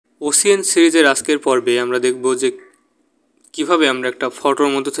ওসিএন সিরিজের আজকের পর্বে আমরা দেখব যে কিভাবে আমরা একটা ফটোর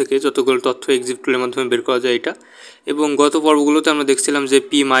মধ্যে থেকে যতগুলো তথ্য এক্সিফটুলের মাধ্যমে বের করা যায় এটা। এবং গত পর্বগুলোতে আমরা দেখছিলাম যে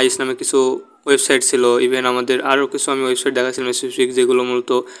পি মাইস নামে কিছু ওয়েবসাইট ছিল, ইভেন আমাদের আরও কিছু আমি ওয়েবসাইট দেখাচ্ছিলাম স্পেসিফিক, যেগুলো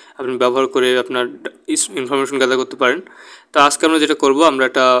মূলত আপনি ব্যবহার করে আপনার ইনফরমেশন গ্যাদার করতে পারেন। তো আজকে আমরা যেটা করব, আমরা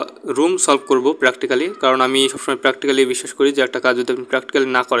একটা রুম সলভ করব প্র্যাকটিক্যালি, কারণ আমি সবসময় প্র্যাকটিক্যালি বিশ্বাস করি যে একটা কাজ যদি আপনি প্র্যাকটিক্যালি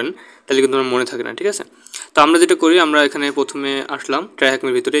না করেন তাহলে কিন্তু আমার মনে থাকে না, ঠিক আছে। তো আমরা যেটা করি, আমরা এখানে প্রথমে আসলাম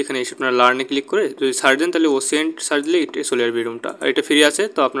ট্রাইহ্যাকমের ভিতরে, এখানে এসে আপনারা লার্নে ক্লিক করে যদি সার্চ দেন তাহলে ওসেন্ট সার্চ দিলে এটা চলে আসবে রুমটা, আর এটা ফ্রি আছে,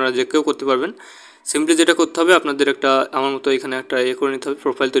 তো আপনারা যে কেউ করতে পারবেন। সিম্পলি যেটা করতে হবে, আপনাদের একটা আমার মতো এখানে একটা করে নিতে হবে,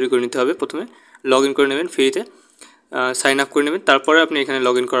 প্রোফাইল তৈরি করে নিতে হবে। প্রথমে লগ ইন করে নেবেন ফ্রিতে, সাইন আপ করে নেবেন, তারপরে আপনি এখানে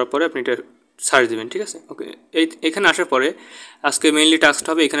লগ ইন করার পরে আপনি এটা সার্চ দেবেন, ঠিক আছে। ওকে, এখানে আসার পরে আজকে মেইনলি টাস্কটা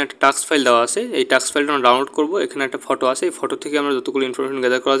হবে, এখানে একটা টাস্ক ফাইল দেওয়া আছে, এই টাস্ক ফাইলটা আমরা ডাউনলোড করবো। এখানে একটা ফটো আছে, এই ফটো থেকে আমরা যতগুলো ইনফরমেশন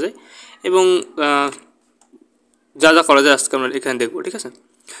গ্যাদার করা যায় এবং যা যা করা যায় আজকে আমরা এখানে দেখবো, ঠিক আছে।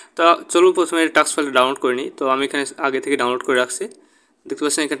 তো চলুন প্রথমে টাস্ক ফাইলটা ডাউনলোড করে নিই। তো আমি এখানে আগে থেকে ডাউনলোড করে রাখছি, দেখতে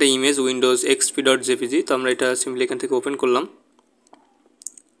পাচ্ছেন এখানে একটা ইমেজ উইন্ডোজ xp.jpg। তো আমরা এটা সিম্পলি এখান থেকে ওপেন করলাম।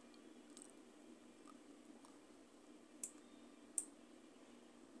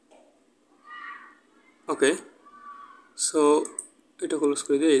 ওকে, সো এটা ক্লোজ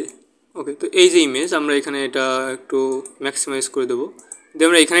করে দিই। ওকে, তো এই যে ইমেজ, আমরা এখানে এটা একটু ম্যাক্সিমাইজ করে দেবো, দিয়ে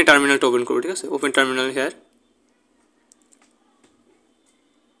আমরা এখানে টার্মিনালটা ওপেন করবো, ঠিক আছে। Open terminal hair.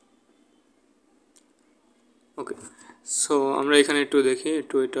 ওকে, সো আমরা এখানে একটু দেখি,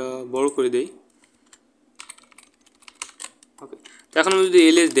 একটু এটা বড় করে দেই। ওকে, তো এখন আমি যদি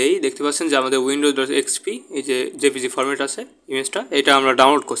এলএস দেই, দেখতে পাচ্ছেন যে আমাদের উইন্ডোজ এক্সপি এই যে জেপিজি ফরম্যাট আছে ইমেজটা, এটা আমরা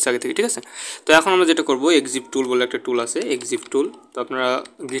ডাউনলোড করছি আগে থেকে, ঠিক আছে। তো এখন আমরা যেটা করবো, এক্সিফ টুল বলে একটা টুল আছে, এক্সিফ টুল। তো আপনারা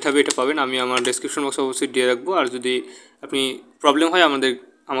গিটহাবে এটা পাবেন, আমি আমার ডেসক্রিপশন বক্সে অবশ্যই দিয়ে রাখবো। আর যদি আপনি প্রবলেম হয়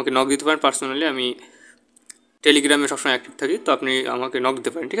আমাকে নক দিতে পারেন পার্সোনালি, আমি টেলিগ্রামে সবসময় অ্যাক্টিভ থাকি, তো আপনি আমাকে নক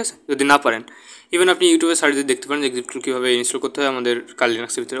দিতে পারেন, ঠিক আছে, যদি না পারেন। ইভেন আপনি ইউটিউবে সার্চ দিয়ে দেখতে পারেন যে এক্সিফ টুল কীভাবে ইনস্টল করতে হয় আমাদের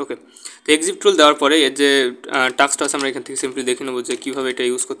লিনাক্সের ভিতরে। ওকে, তো এক্সিফ টুল দেওয়ার পরে এর যে টাস্কটা আছে আমরা এখান থেকে সিম্পলি দেখে নেবো যে কীভাবে এটা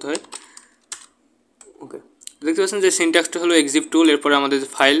ইউজ করতে হয়। ওকে, দেখতে পাচ্ছেন যে সিনট্যাক্সটা হলো এক্সিফ টুল, এরপরে আমাদের যে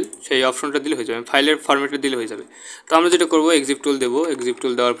ফাইল সেই অপশনটা দিলে হয়ে যাবে, ফাইলের ফরম্যাটটা দিলে হয়ে যাবে। তো আমরা যেটা করবো, এক্সিফ টুল দেবো। এক্সিফ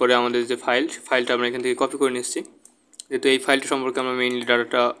টুল দেওয়ার পরে আমাদের যে ফাইলটা আমরা এখান থেকে কপি করে নিচ্ছি, যেহেতু এই ফাইলটা সম্পর্কে আমরা মেইনলি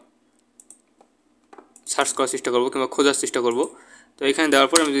ডাটাটা সার্চ করার চেষ্টা করবো কিংবা খোঁজার চেষ্টা করবো। তো এখানে দেওয়ার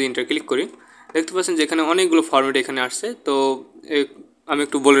পর আমি যদি ইন্টার ক্লিক করি, দেখতে পাচ্ছেন যে এখানে অনেকগুলো ফরম্যাট এখানে আসছে। তো আমি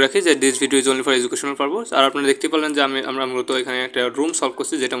একটু বলে রাখি যে this video is only for educational purpose. আর আপনারা দেখতে পারলেন যে আমরা মূলত এখানে একটা রুম সলভ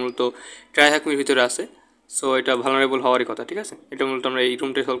করছি, যেটা মূলত ট্রাইহ্যাকমের ভিতরে আছে। সো এটা ভালনারেবল হওয়ারই কথা, ঠিক আছে। এটা মূলত আমরা এই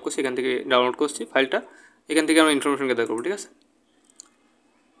রুমটাই সলভ করছি, এখান থেকে ডাউনলোড করছি ফাইলটা, এখান থেকে আমরা ইনফরমেশন গ্যাদার করবো, ঠিক আছে।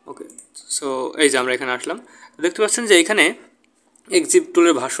 ওকে, সো এই যে আমরা এখানে আসলাম, দেখতে পাচ্ছেন যে এখানে এক্সিফ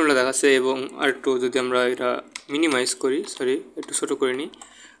টুলের ভার্সনটা দেখাচ্ছে। এবং আর একটু যদি আমরা এটা মিনিমাইজ করি, সরি একটু ছোটো করে নিই।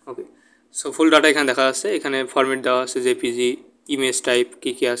 ওকে, সো ফুল ডাটা এখানে দেখা যাচ্ছে, এখানে ফরম্যাট দেওয়া আছে, জেপিজি, ইমেজ টাইপ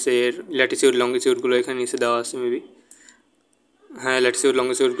কী কী আছে, এর ল্যাটিচিউড লঙ্গিচিউডগুলো এখানে নিচে দেওয়া আছে মেবি, হ্যাঁ ল্যাটিচিউড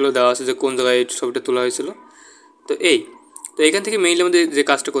লঙ্গিচিউডগুলো দেওয়া আছে যে কোন জায়গায় ছবিটা তোলা হয়েছিল। তো এখান থেকে মেইনলি আমাদের যে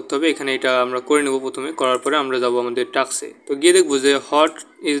কাজটা করতে হবে, এখানে এটা আমরা করে নেব প্রথমে, করার পরে আমরা যাবো আমাদের টাস্কে। তো গিয়ে দেখবো যে what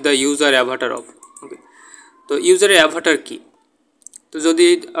is the user Avatar of. ওকে, তো ইউজারের অ্যাভাটার কী। তো যদি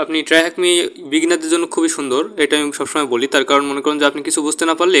আপনি ট্রাইহ্যাকমি বিগিনারদের জন্য খুবই সুন্দর, এটা আমি সবসময় বলি, তার কারণ মনে করেন যে আপনি কিছু বুঝতে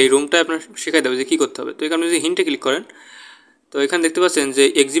না পারলে এই রুমটা আপনার শেখাই দেবে যে কী করতে হবে। তো এখানে যদি হিন্টে ক্লিক করেন, তো এখানে দেখতে পাচ্ছেন যে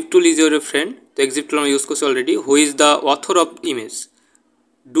এক্সিফ টুল ইজ ইউর ফ্রেন্ড। তো এক্সিফ টুল আমরা ইউজ করছি already. Who is the author of image,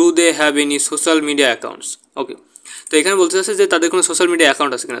 do they have any social media accounts. ওকে, তো এখানে বলতে চাচ্ছে যে তাদের কোনো সোশ্যাল মিডিয়া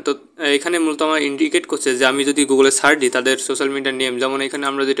অ্যাকাউন্ট আছে কিনা। তো এখানে মূলত আমার ইন্ডিকেট করছে যে আমি যদি গুগলে সার্চ দিই তাদের সোশ্যাল মিডিয়া নেম, যেমন এখানে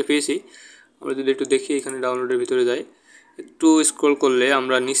আমরা যেটা পেয়েছি, আমরা যদি একটু দেখি এখানে ডাউনলোডের ভিতরে যাই, একটু স্ক্রল করলে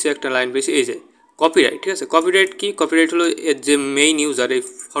আমরা নিচে একটা লাইন পেয়েছি, এই যে কপিরাইট, ঠিক আছে। কপিরাইট কি, কপিরাইট হলো এর যে মেইন ইউজার এই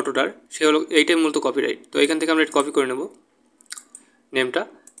ফটোটার, সে হলো এইটাই মূলত কপিরাইট। তো এখান থেকে আমরা এটা কপি করে নেব, নেমটা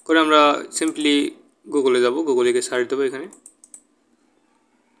করে আমরা সিম্পলি গুগলে যাব, গুগলে গিয়ে সার্চ দেবো এখানে।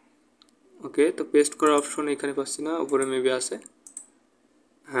 ওকে, তো পেস্ট করার অপশন এখানে পাচ্ছি না, উপরে মেবি আছে,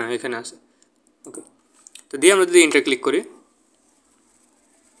 হ্যাঁ এখানে আছে। ওকে, তো দিয়ে আমরা যদি ইন্টার ক্লিক করি,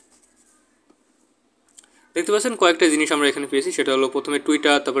 দেখতে পাচ্ছেন কয়েকটা জিনিস আমরা এখানে পেয়েছি। সেটা হলো প্রথমে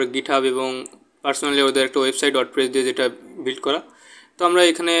টুইটার, তারপরে গিটহাব এবং পার্সোনালি ওদের একটা ওয়েবসাইট ওয়ার্ডপ্রেস দিয়ে যেটা বিল্ড করা। তো আমরা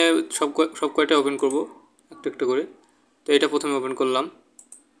এখানে সব কয়টা ওপেন করব একটা একটা করে। তো এটা প্রথমে ওপেন করলাম,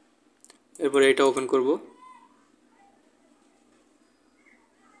 এরপরে এটা ওপেন করব।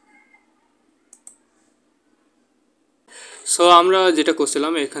 সো আমরা যেটা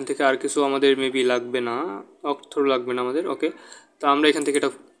করছিলাম, এখান থেকে আর কিছু আমাদের মেবি লাগবে না, অক্ষর লাগবে না আমাদের। ওকে, তো আমরা এখান থেকে এটা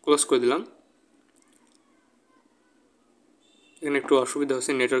ক্লোজ করে দিলাম। এখানে একটু অসুবিধা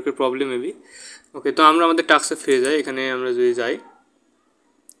হচ্ছে, নেটওয়ার্কের প্রবলেম মেবি। ওকে, তো আমরা আমাদের টাস্কে ফিরে যাই। এখানে আমরা যদি যাই,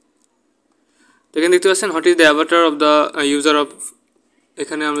 তো এখানে দেখতে পাচ্ছেন what is the Avatar of the user of,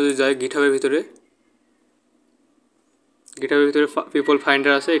 এখানে আমরা যদি যাই গিটহাবের ভিতরে পিপল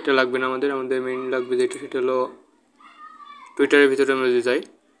ফাইন্ডার আছে, এটা লাগবে না আমাদের মেইন লাগবে যেটা সেটা হলো টুইটারের ভিতরে আমরা যদি যাই,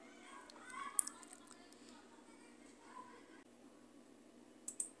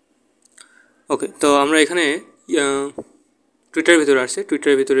 ওকে। তো আমরা এখানে টুইটারের ভিতরে আসছে,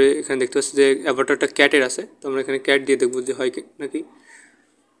 টুইটারের ভিতরে এখানে দেখতে পাচ্ছি যে অ্যাভাটারটা ক্যাটের আছে, তো আমরা এখানে ক্যাট দিয়ে দেখবো যে হয় নাকি।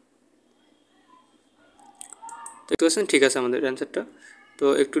 দেখতে পাচ্ছেন ঠিক আছে আমাদের অ্যান্সারটা। তো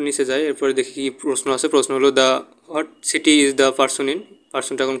একটু নিচে যাই, এরপরে দেখি কি প্রশ্ন আছে। প্রশ্ন হলো the what city is the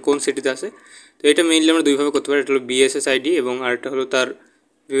পার্সনটা এখন কোন সিটিতে আছে। তো এটা মেইনলি আমরা দুইভাবে করতে পারি, এটা হলো বিএসএস আইডি এবং আরেকটা হলো তার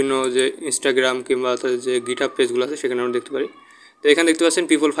বিভিন্ন যে ইনস্টাগ্রাম কিংবা তার যে গিটহাব পেজগুলো আছে সেখানে আমরা দেখতে পারি। তো এখানে দেখতে পাচ্ছেন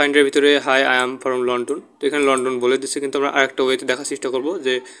পিপল ফাইন্ডের ভিতরে hi I am from London, তো এখানে লন্ডন বলে দিচ্ছে, কিন্তু আমরা আরেকটা ওয়েতে দেখার চেষ্টা করবো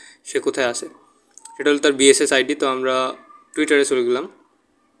যে সে কোথায় আছে। সেটা হলো তার বিএসএস আইডি। তো আমরা টুইটারে চলে গেলাম,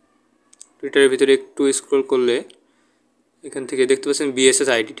 টুইটারের ভিতরে একটু স্ক্রল করলে এখান থেকে দেখতে পাচ্ছেন বিএসএস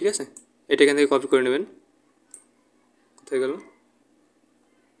আইডি, ঠিক আছে। এটা এখান থেকে কপি করে নেবেন। কোথায় গেল?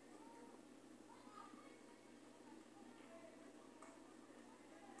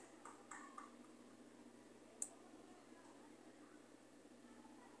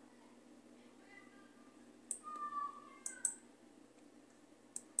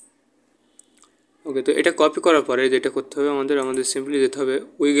 ওকে, তো এটা কপি করার পরে যেটা করতে হবে আমাদের সিম্পলি যেতে হবে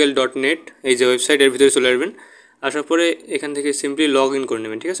wiggle.net, এই যে ওয়েবসাইট, এর ভিতরে চলে আসবেন। আসার পরে এখান থেকে সিম্পলি লগ ইন করে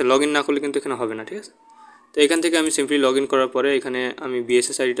নেবেন, ঠিক আছে। লগ ইন না করলে কিন্তু এখানে হবে না, ঠিক আছে। তো এখান থেকে আমি সিম্পলি লগ ইন করার পরে এখানে আমি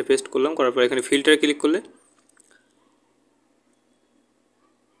বিএসএস আইডিটা পেস্ট করলাম, করার পরে এখানে ফিল্টারে ক্লিক করলে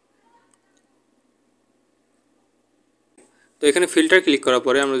তো এখানে ফিল্টার ক্লিক করার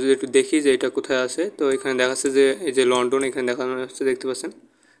পরে আমরা যদি একটু দেখি যে এটা কোথায় আছে, তো এখানে দেখাচ্ছে যে এই যে লন্ডন, এখানে দেখানো যাচ্ছে, দেখতে পাচ্ছেন।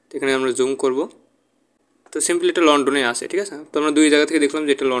 তো এখানে আমরা জুম করব, তো সিম্পলি এটা লন্ডনে আছে, ঠিক আছে। তো আমরা দুই জায়গা থেকে দেখলাম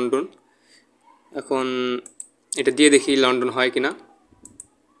যে এটা লন্ডন। এখন এটা দিয়ে দেখি লন্ডন হয় কিনা।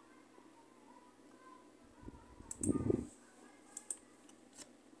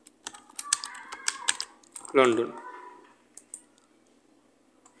 লন্ডন,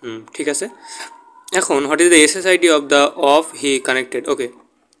 ঠিক আছে। এখন what is the SSID of he connected, okay.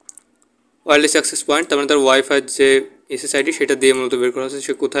 Wireless access point, তার মানে তার ওয়াইফাইয়ের যে এসএসআইডি সেটা দিয়ে মূলত বের করা হচ্ছে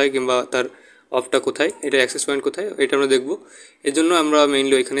সে কোথায়, কিংবা তার অফটা কোথায়, এটা অ্যাক্সেস পয়েন্ট কোথায়, এটা আমরা দেখব। এর জন্য আমরা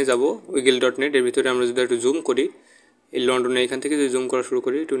মেইনলি এখানে যাব wiggle.net, এর ভিতরে আমরা যদি একটু জুম করি এই লন্ডনে, এখান থেকে যদি জুম করা শুরু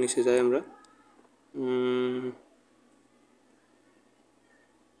করি, একটু নিচে যাই আমরা।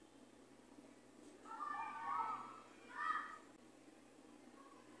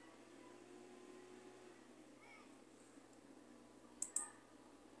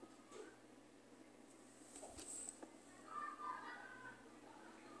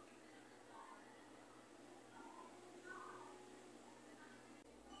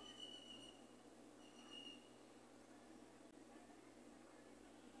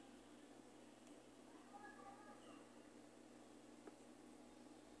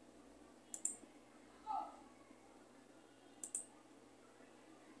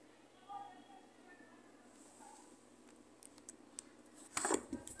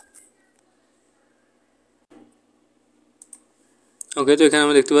 ওকে, তো এখানে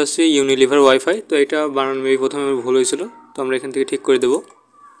আমরা দেখতে পাচ্ছি ইউনিলিভার ওয়াইফাই, তো এটা বানানো মেবি প্রথমে ভুল হয়েছিল, তো আমরা এখান থেকে ঠিক করে দেব।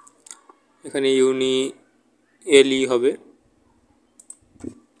 এখানে এলই হবে।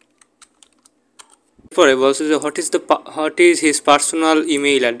 পরে বলছে যে what is his personal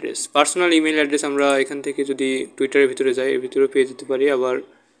email address. আমরা এখান থেকে যদি টুইটারের ভিতরে যাই, এর ভিতরে পেয়ে যেতে পারি, আবার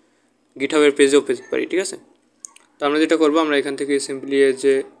গিটহাবের পেজেও পেতে পারি, ঠিক আছে। তো আমরা যেটা করবো, আমরা এখান থেকে সিম্পলি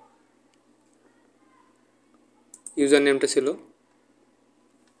যে ইউজার নেমটা ছিল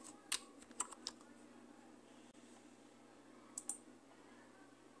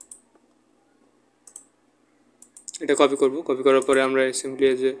এটা কপি করব, কপি করার পরে আমরা সিম্পলি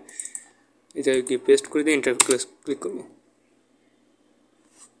যে এই জায়গায় কি পেস্ট করে দিয়ে ইন্টার ক্লিক করব।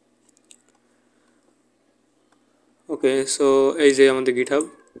 ওকে, সো এই যে আমাদের গিটহাব,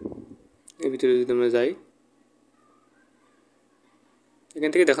 এর ভিতরে যদি আমরা যাই, এখান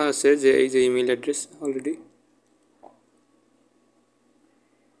থেকে দেখা যাচ্ছে যে এই যে ইমেল অ্যাড্রেস অলরেডি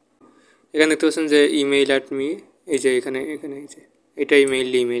এখানে দেখতে পাচ্ছেন যে ইমেইল অ্যাট মি, এই যে এখানে এই যে এটা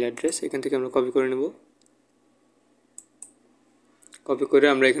ইমেইল অ্যাড্রেস, এখান থেকে আমরা কপি করে নেব, কপি করে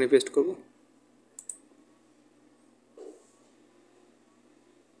আমরা এখানে পেস্ট করব।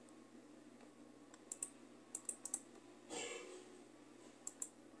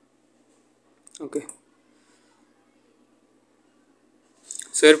 ওকে,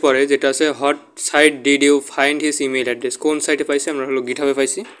 সো এরপরে যেটা আছে hot site did you find his email address, কোন সাইটে পাইছি আমরা, হলো গিটহাবে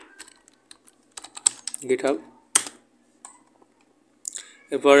পাইছি, গিটহাব।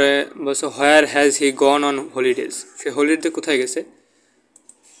 এরপরে বলছে where has he gone on holidays, সে হলিডেতে কোথায় গেছে।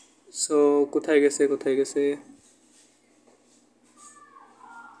 সো কোথায় গেছে কোথায় গেছে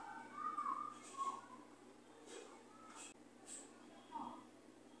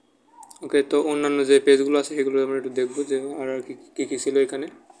ওকে, তো অন্যান্য যে পেজগুলো আছে সেগুলো আমরা একটু দেখবো যে আর আর কী কী ছিল এখানে।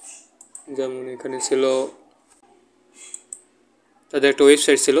 যেমন এখানে ছিল তাদের একটা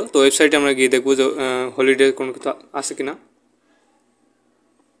ওয়েবসাইট ছিল, তো ওয়েবসাইটে আমরা গিয়ে দেখবো যে হলিডে কোনো কিছু আছে কিনা।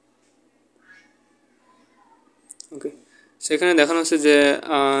 ওকে, সেখানে দেখানো হচ্ছে যে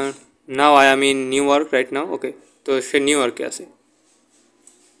now I am in new York right now. ওকে, তো সে নিউ ইয়র্কে আছে।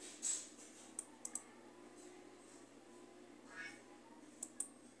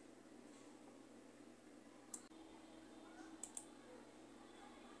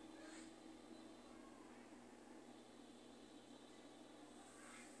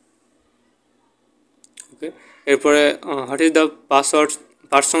 ওকে, এরপরে হোয়াট ইজ দ্য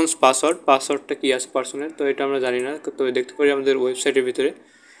পাসওয়ার্ডটা কী আছে পার্সনের, তো এটা আমরা জানি না। তো দেখতে পারি আমাদের ওয়েবসাইটের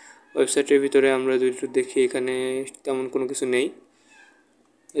ভিতরে আমরা যদি একটু দেখি এখানে তেমন কোনো কিছু নেই।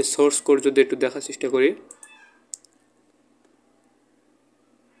 এই সোর্স কোড যদি একটু দেখার চেষ্টা করি।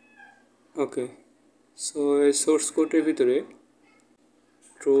 ওকে, সো এই সোর্স কোডের ভিতরে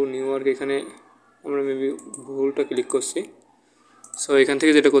ট্রু নিউ ইয়র্ক, এখানে আমরা মেবি ভুলটা ক্লিক করছি। সো এখান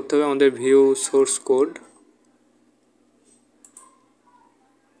থেকে যেটা করতে হবে আমাদের ভিউ সোর্স কোড।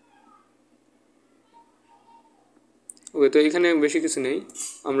 ওকে, তো এখানে বেশি কিছু নেই,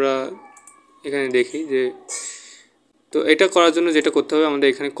 আমরা এখানে দেখি যে, তো এটা করার জন্য যেটা করতে হবে আমাদের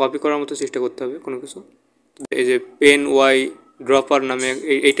এখানে কপি করার মতো চেষ্টা করতে হবে কোনো কিছু। এই যে পেন ওয়াই ড্রপার নামে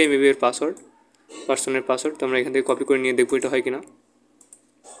এইটাই মেবি এর পার্সনের পাসওয়ার্ড। তো আমরা এখান থেকে কপি করে নিয়ে দেখবো এটা হয় কিনা।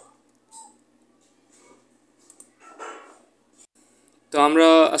 তো আমরা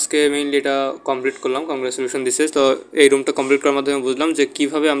আজকে মেইনলি এটা কমপ্লিট করলাম, কংগ্রাচুলেশন দিছে। তো এই রুমটা কমপ্লিট করার মাধ্যমে বুঝলাম যে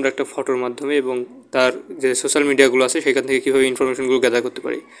কীভাবে আমরা একটা ফটোর মাধ্যমে এবং তার যে সোশ্যাল মিডিয়াগুলো আছে সেখান থেকে কীভাবে ইনফরমেশনগুলো গ্যাদার করতে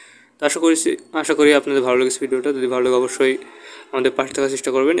পারি। তো আশা করি আপনাদের ভালো লেগেছে ভিডিওটা। যদি ভালো লাগে অবশ্যই আমাদের পাশে থাকার চেষ্টা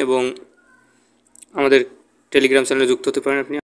করবেন এবং আমাদের টেলিগ্রাম চ্যানেলে যুক্ত হতে পারেন আপনি।